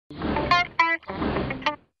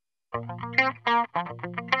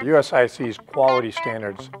USIC's quality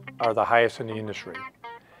standards are the highest in the industry,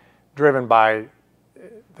 driven by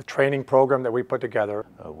the training program that we put together.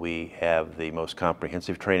 We have the most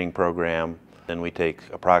comprehensive training program. Then we take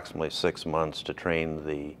approximately 6 months to train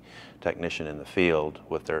the technician in the field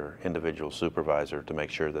with their individual supervisor to make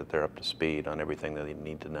sure that they're up to speed on everything that they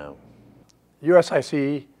need to know.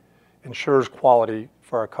 USIC ensures quality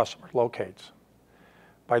for our customer locates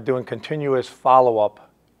by doing continuous follow-up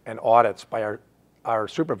and audits by our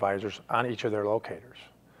supervisors on each of their locators.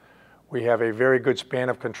 We have a very good span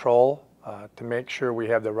of control to make sure we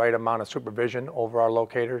have the right amount of supervision over our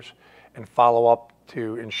locators and follow up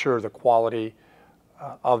to ensure the quality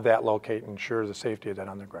of that locate and ensure the safety of that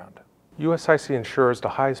underground. USIC ensures the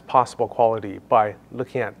highest possible quality by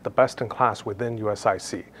looking at the best in class within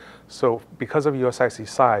USIC. So because of USIC's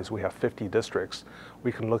size, we have 50 districts.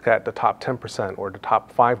 We can look at the top 10% or the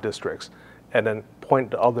top 5 districts and then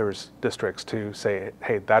point to others districts to say,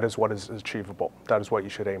 hey, that is what is achievable. That is what you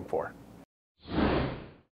should aim for.